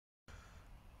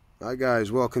Hi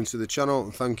guys, welcome to the channel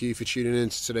and thank you for tuning in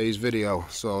to today's video.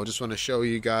 So I just want to show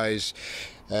you guys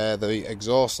the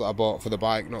exhaust that I bought for the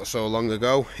bike not so long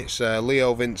ago. It's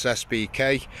Leo Vince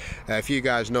SBK. If you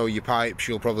guys know your pipes,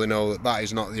 you'll probably know that that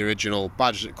is not the original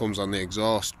badge that comes on the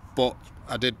exhaust, but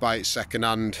I did buy it second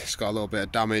hand. It's got a little bit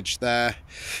of damage there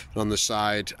and on the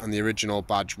side, and the original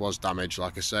badge was damaged,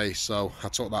 like I say, so I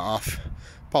took that off,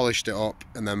 polished it up,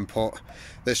 and then put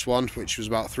this one, which was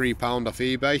about £3 off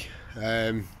eBay.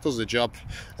 Does the job,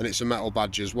 and it's a metal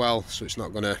badge as well, so it's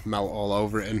not going to melt all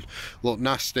over it and look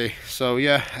nasty. So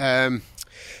yeah,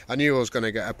 I knew I was going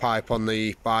to get a pipe on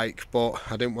the bike, but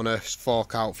I didn't want to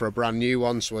fork out for a brand new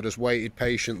one, so I just waited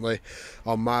patiently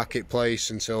on Marketplace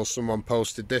until someone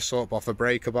posted this up off a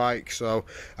breaker bike. So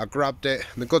I grabbed it,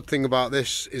 and the good thing about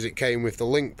this is it came with the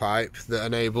link pipe that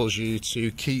enables you to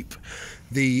keep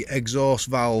the exhaust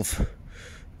valve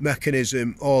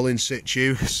mechanism all in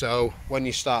situ, so when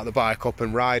you start the bike up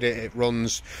and ride it, it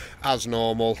runs as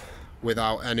normal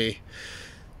without any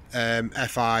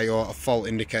FI or fault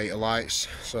indicator lights.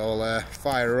 So I'll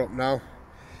fire her up now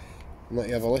and let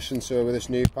you have a listen to her with this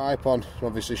new pipe on, and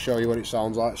obviously show you what it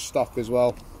sounds like stock as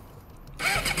well.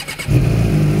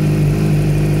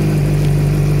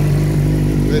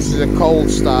 This is a cold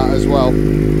start as well.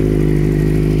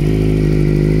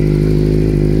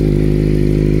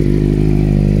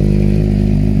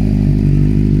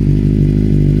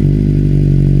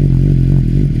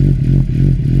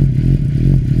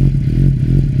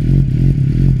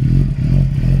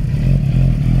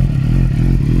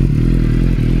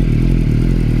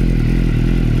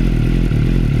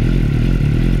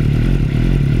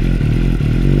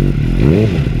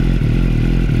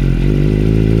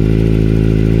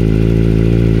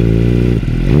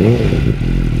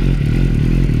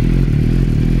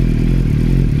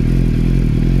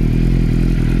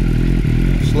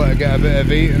 Just let her get a bit of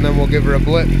heat and then we'll give her a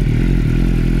blip.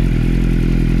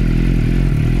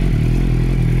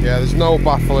 Yeah, there's no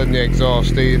baffle in the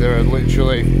exhaust either. I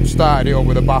literally started it up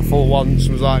with a baffle once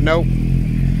and was like, nope,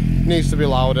 needs to be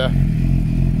louder.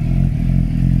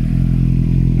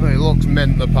 It looks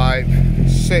mint, the pipe. It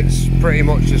sits pretty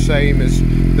much the same as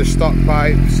the stock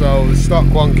pipe, so the stock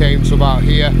one came to about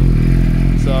here,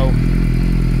 so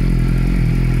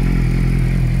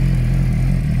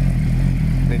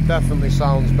it definitely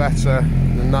sounds better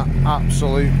than that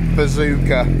absolute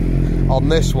bazooka on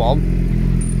this one.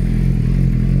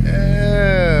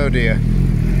 Oh dear.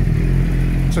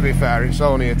 To be fair, it's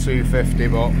only a 250,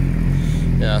 but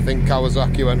yeah, I think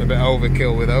Kawasaki went a bit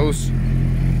overkill with those.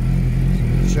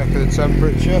 Check the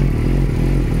temperature,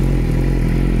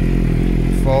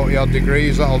 40 odd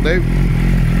degrees, that'll do.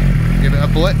 Give it a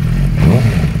blip.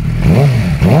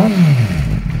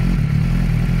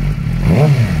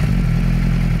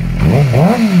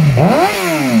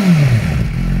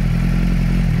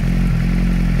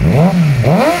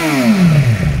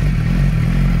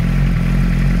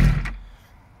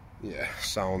 Yeah,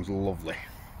 sounds lovely.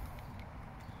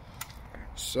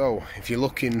 So if you're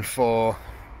looking for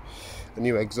a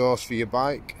new exhaust for your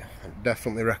bike, I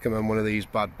definitely recommend one of these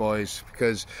bad boys,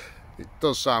 because it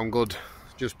does sound good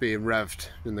just being revved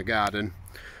in the garden.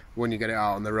 When you get it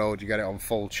out on the road, you get it on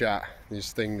full chat,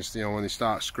 these things, you know, when they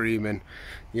start screaming,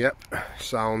 yep,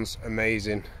 sounds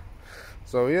amazing.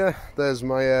 So yeah, there's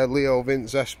my Leo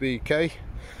Vince SBK,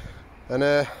 and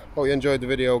hope you enjoyed the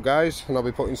video guys, and I'll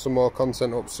be putting some more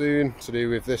content up soon to do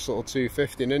with this little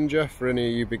 250 Ninja for any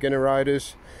of you beginner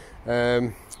riders.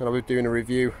 And I'll be doing a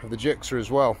review of the Gsxr as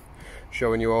well,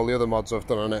 showing you all the other mods I've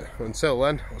done on it. Until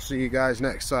then, I'll see you guys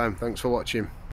next time. Thanks for watching.